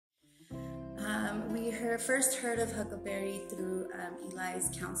First heard of Huckleberry through Eli's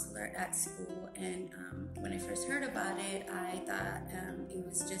counselor at school, and when I first heard about it, I thought it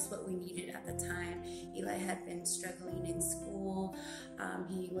was just what we needed at the time. Eli had been struggling in school.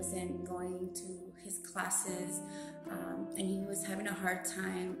 He wasn't going to his classes, and he was having a hard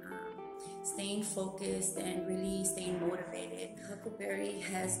time staying focused and really staying motivated. Huckleberry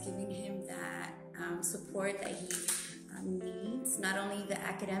has given him that support that he needs, not only the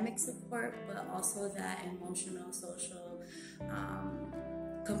academic support, but also that emotional, social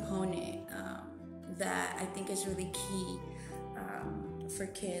component that I think is really key for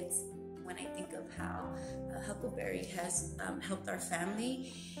kids. When I think of how Huckleberry has helped our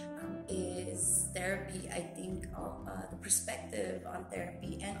family, is therapy. I think the perspective on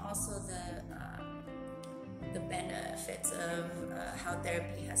therapy, and also the benefits of how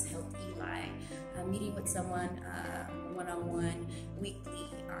therapy has helped Eli. Meeting with someone one-on-one weekly,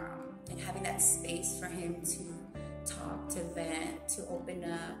 and having that space for him to talk, to vent, to open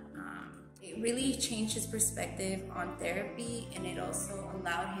up. It really changed his perspective on therapy, and it also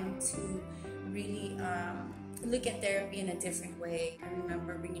allowed him to really look at therapy in a different way. I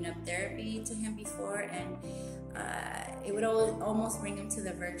remember bringing up therapy to him before, and it would almost bring him to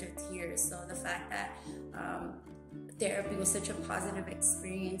the verge of tears. So the fact that therapy was such a positive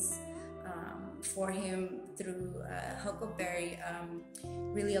experience for him through Huckleberry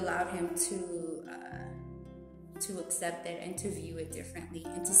really allowed him to accept it and to view it differently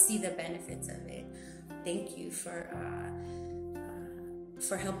and to see the benefits of it. Thank you for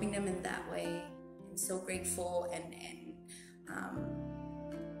helping them in that way. I'm so grateful and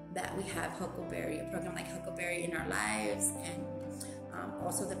that we have Huckleberry, a program like Huckleberry in our lives, and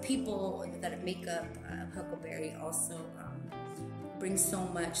also the people that make up Huckleberry also bring so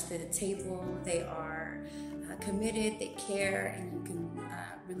much to the table. They are committed, they care, and you can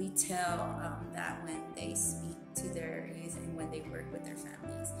really tell that when they speak to their youth and when they work with their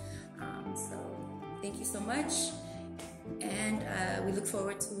families. So thank you so much, and we look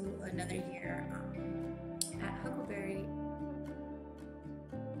forward to another year